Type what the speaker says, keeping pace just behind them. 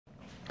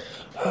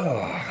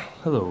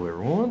Hello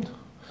everyone.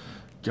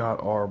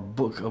 Got our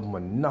book of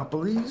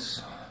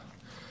Monopolies.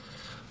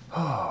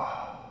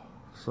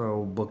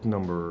 So book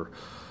number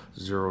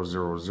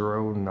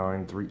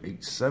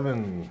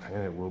 0009387,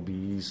 and it will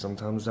be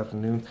sometime this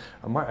afternoon.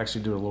 I might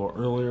actually do it a little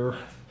earlier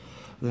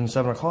than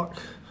 7 o'clock,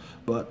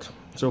 but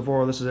so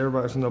far this is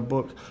everybody that's in the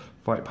book.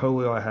 Fight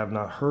Polio, I have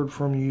not heard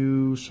from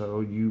you, so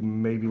you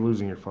may be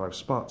losing your 5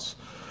 spots.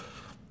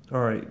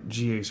 Alright,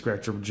 GA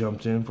Scratcher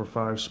jumped in for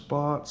 5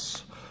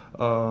 spots.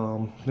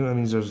 That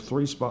means there's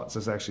 3 spots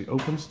that's actually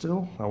open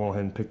still. I went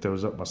ahead and picked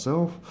those up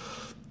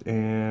myself.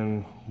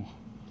 And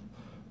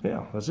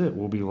yeah, that's it.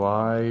 We'll be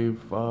live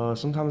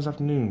sometime this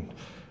afternoon.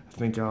 I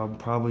think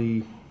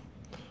maybe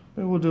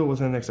we'll do it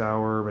within the next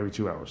hour, maybe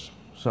 2 hours.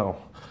 So,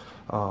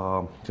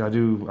 I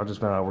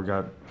just found out we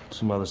got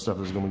some other stuff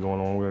that's going to be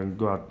going on. We're going to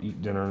go out to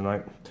eat dinner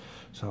tonight.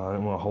 So I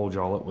didn't want to hold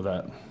y'all up with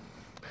that.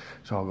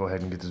 So I'll go ahead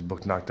and get this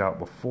book knocked out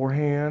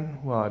beforehand.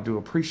 Well, I do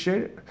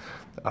appreciate it.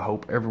 I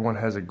hope everyone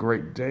has a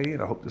great day,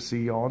 and I hope to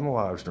see y'all on the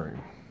live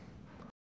stream.